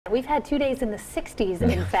We've had 2 days in the 60s,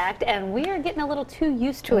 in fact, and we are getting a little too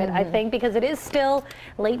used to it, I think, because it is still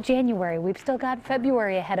late January. We've still got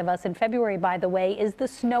February ahead of us, and February, by the way, is the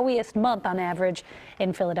snowiest month on average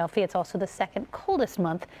in Philadelphia. It's also the second coldest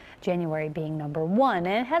month, January being number 1.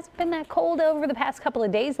 And it hasn't been that cold over the past couple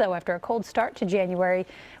of days, though. After a cold start to January,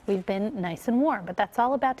 we've been nice and warm, but that's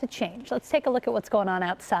all about to change. Let's take a look at what's going on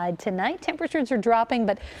outside tonight. Temperatures are dropping,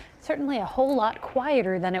 but certainly a whole lot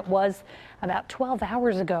quieter than it was about 12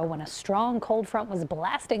 hours ago when a strong cold front was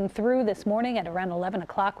blasting through this morning at around 11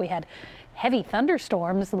 o'clock. We had heavy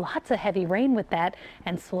thunderstorms, lots of heavy rain with that,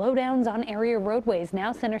 and slowdowns on area roadways.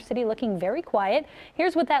 Now Center City looking very quiet.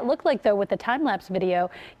 Here's what that looked like, though, with the time-lapse video.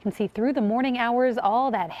 You can see through the morning hours all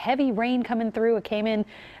that heavy rain coming through. It came in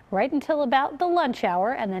right until about the lunch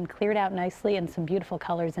hour and then cleared out nicely, and some beautiful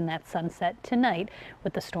colors in that sunset tonight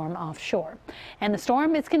with the storm offshore. And the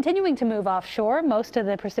storm is continuing to move offshore. Most of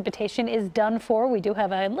the precipitation is done for. We do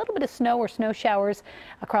have a little bit of snow or snow showers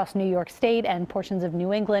across New York State and portions of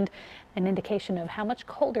New England, an indication of how much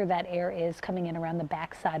colder that air is coming in around the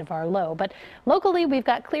backside of our low. But locally, we've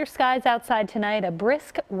got clear skies outside tonight, a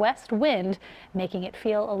brisk west wind making it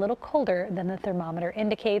feel a little colder than the thermometer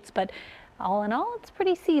indicates. But all in all, it's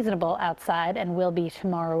pretty seasonable outside and will be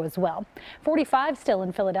tomorrow as well. 45 still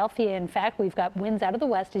in Philadelphia. In fact, we've got winds out of the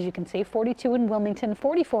west, as you can see, 42 in Wilmington,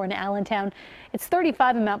 44 in Allentown. It's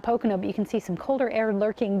 35 in Mount Pocono, but you can see some colder air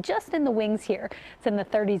lurking just in the wings here. It's in the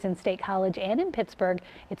 30s in State College and in Pittsburgh.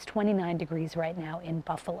 It's 29 degrees right now in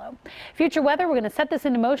Buffalo. Future weather, we're going to set this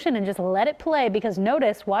into motion and just let it play, because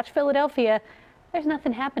notice, watch Philadelphia, there's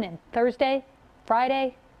nothing happening. Thursday,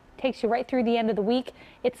 Friday, takes you right through the end of the week.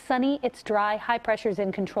 It's sunny, it's dry, high pressure's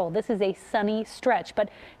in control. This is a sunny stretch, but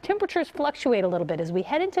temperatures fluctuate a little bit as we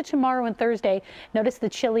head into tomorrow and Thursday. Notice the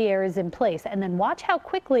chilly air is in place, and then watch how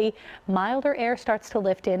quickly milder air starts to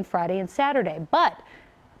lift in Friday and Saturday. But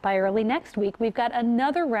by early next week, we've got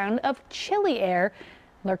another round of chilly air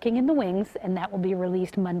lurking in the wings, and that will be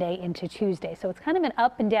released Monday into Tuesday. So it's kind of an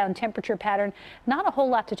up and down temperature pattern. Not a whole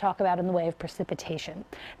lot to talk about in the way of precipitation.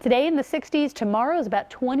 Today in the 60s, tomorrow is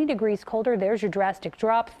about 20 degrees colder. There's your drastic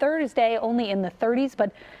drop. Thursday only in the 30s,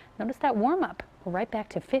 but notice that warm up. We're right back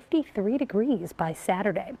to 53 degrees by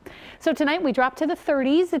Saturday. So tonight we drop to the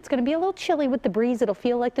 30s. It's going to be a little chilly with the breeze. It'll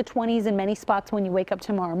feel like the 20s in many spots when you wake up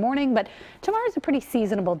tomorrow morning, but tomorrow's a pretty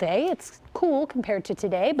seasonable day. It's cool compared to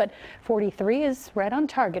today, but 43 is right on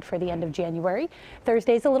target for the end of January.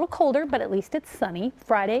 Thursday's a little colder, but at least it's sunny.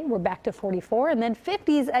 Friday we're back to 44, and then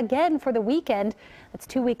 50s again for the weekend. That's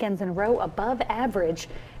 2 weekends in a row above average.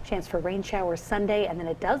 Chance for rain showers Sunday, and then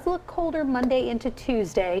it does look colder Monday into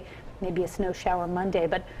Tuesday. Maybe a snow shower Monday,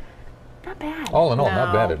 but not bad. All in all,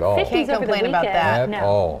 not bad at all. 50s Can't over the complain weekend. about that. At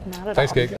all. Not at Thanks, all. Kate.